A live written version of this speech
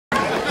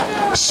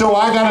So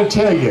I got to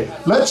tell you,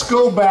 let's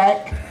go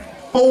back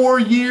 4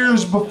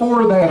 years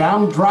before that.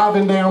 I'm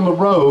driving down the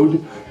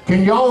road.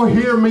 Can y'all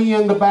hear me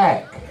in the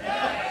back?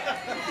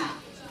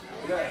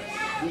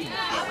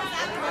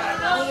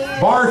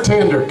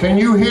 Bartender, can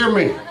you hear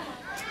me?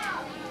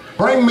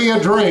 Bring me a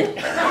drink.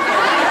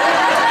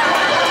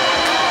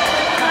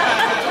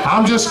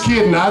 I'm just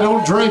kidding, I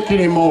don't drink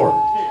anymore.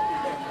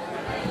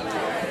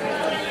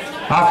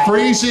 I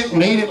freeze it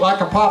and eat it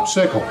like a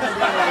popsicle.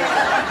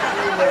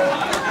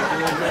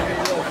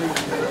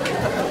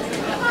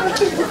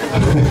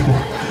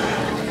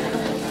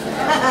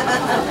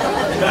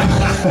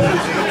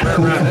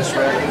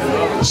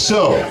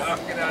 So,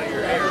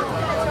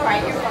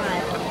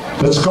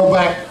 let's go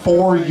back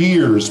 4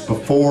 years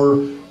before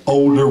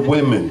older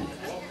women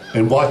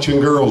and watching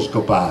girls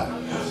go by.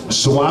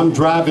 So I'm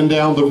driving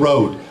down the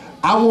road.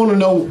 I want to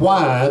know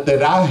why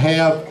that I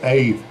have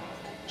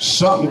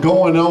something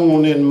going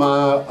on in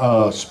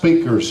my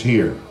speakers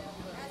here.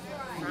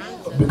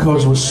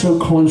 Because we're so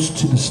close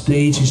to the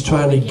stage, he's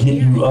trying to get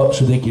you up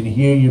so they can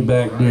hear you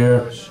back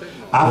there.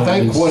 I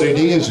think what it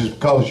is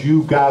because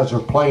you guys are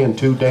playing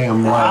too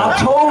damn loud. I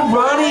told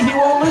Ronnie he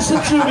won't listen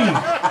to me.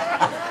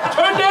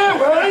 Turn down,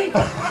 Ronnie.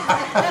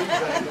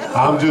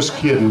 I'm just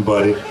kidding,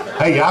 buddy.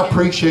 Hey, I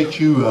appreciate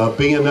you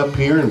being up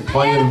here and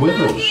playing with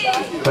us.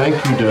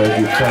 Thank you, Doug.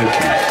 Thank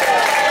you.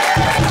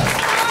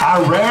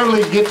 I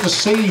rarely get to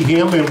see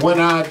him, and when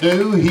I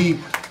do, he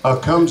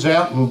comes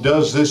out and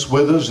does this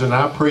with us, and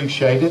I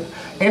appreciate it.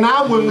 And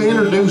I will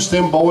introduce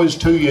them boys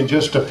to you in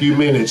just a few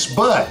minutes,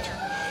 but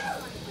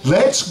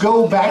let's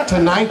go back to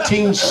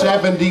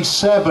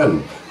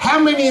 1977. How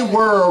many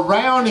were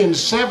around in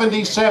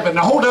 77?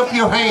 Now hold up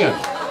your hand.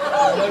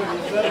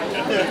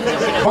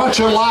 Bunch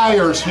of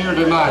liars here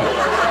tonight.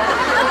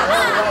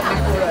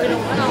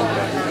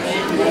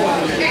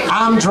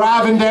 I'm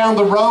driving down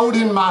the road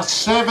in my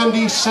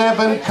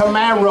 77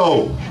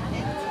 Camaro.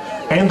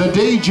 And the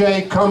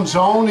DJ comes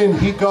on and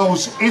he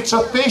goes, "It's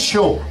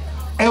official.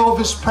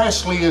 Elvis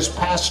Presley has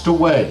passed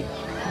away."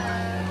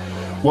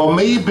 Well,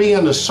 me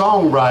being a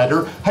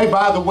songwriter, hey,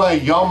 by the way,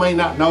 y'all may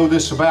not know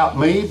this about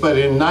me, but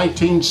in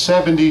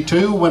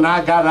 1972, when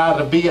I got out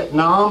of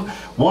Vietnam,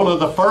 one of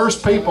the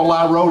first people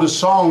I wrote a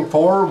song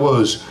for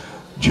was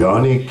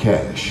Johnny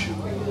Cash.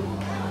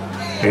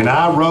 And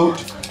I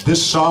wrote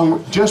this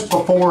song just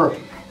before.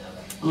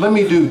 Let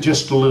me do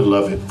just a little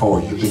of it for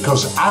you,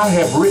 because I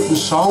have written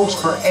songs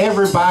for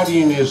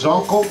everybody and his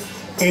uncle,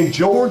 and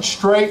George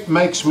Strait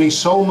makes me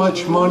so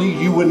much money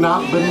you would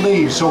not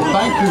believe. So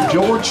thank you,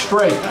 George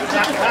Strait.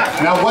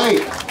 Now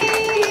wait,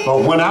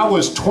 but when I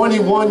was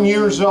 21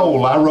 years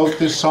old, I wrote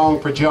this song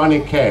for Johnny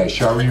Cash.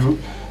 And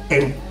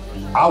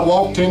I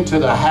walked into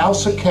the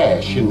House of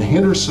Cash in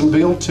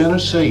Hendersonville,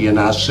 Tennessee, and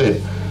I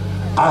said,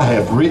 "I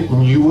have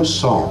written you a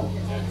song."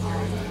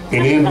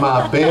 And in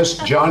my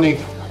best Johnny,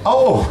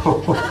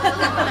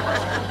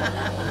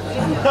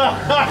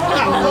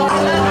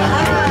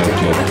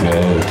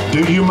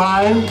 do you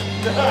mind?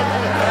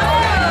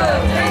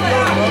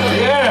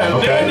 Yeah,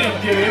 okay.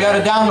 You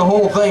gotta down the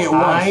whole thing at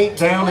once. I ain't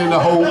down in the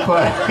whole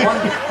thing.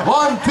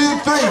 One, two,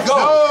 three, go!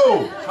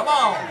 Go! Come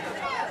on!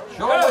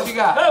 Show me what you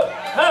got. Go!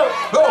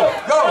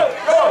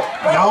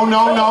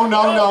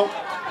 No.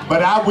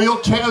 But I will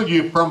tell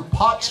you, from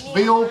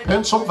Pottsville,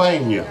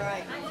 Pennsylvania,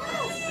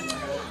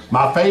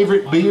 my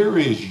favorite beer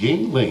is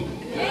Yingling.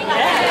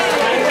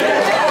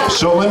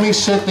 So let me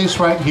set this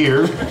right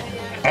here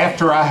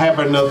after I have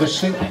another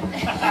sip.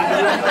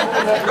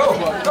 Go!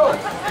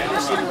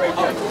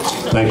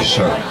 Thank you,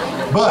 sir.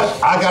 But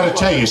I got to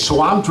tell you,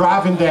 so I'm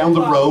driving down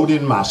the road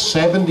in my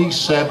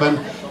 77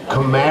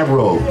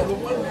 Camaro.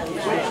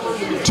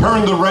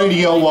 Turn the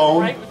radio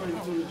on.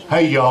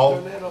 Hey, y'all.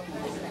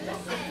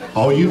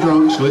 All you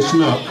drunks,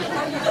 listen up.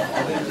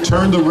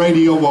 Turn the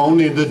radio on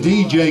and the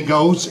DJ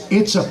goes,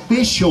 "It's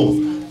official.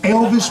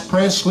 Elvis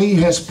Presley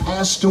has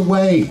passed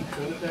away."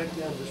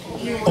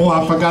 Oh,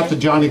 I forgot the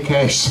Johnny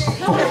Cash song.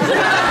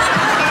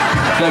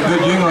 That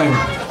good jingling.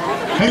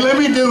 Hey, let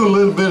me do a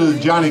little bit of the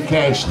Johnny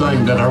Cash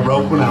thing that I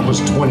wrote when I was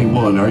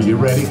 21. Are you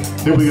ready?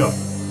 Here we go.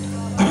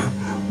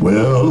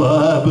 Well,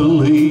 I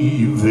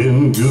believe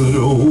in good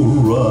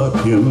old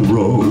rock and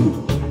roll.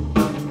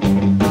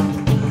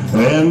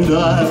 And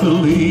I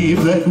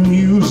believe that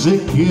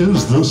music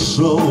is the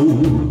soul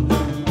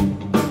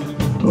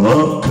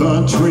of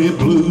country,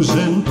 blues,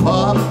 and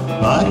pop.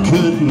 I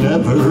could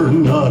never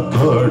knock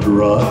hard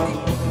rock,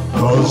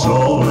 'cause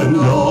all in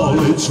all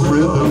it's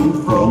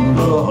rhythm from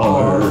the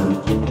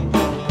heart.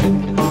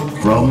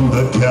 From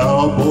the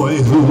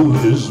cowboy who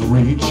is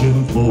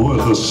reaching for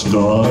the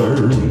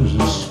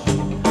stars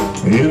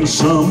in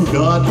some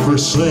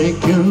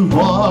godforsaken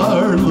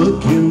bar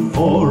looking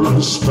for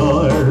a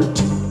start.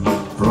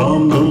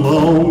 From the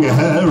long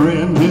hair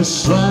in his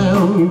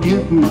sound,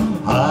 getting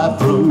high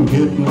from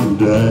getting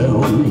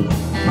down.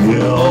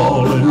 Yeah,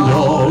 all in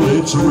all,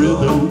 it's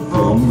rhythm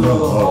from the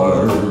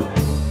heart.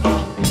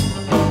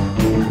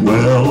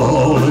 Well,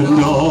 all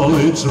in all,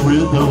 it's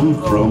rhythm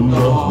from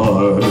the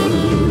heart.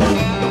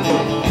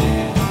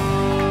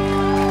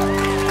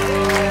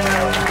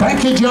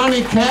 Thank you,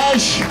 Johnny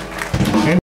Cash.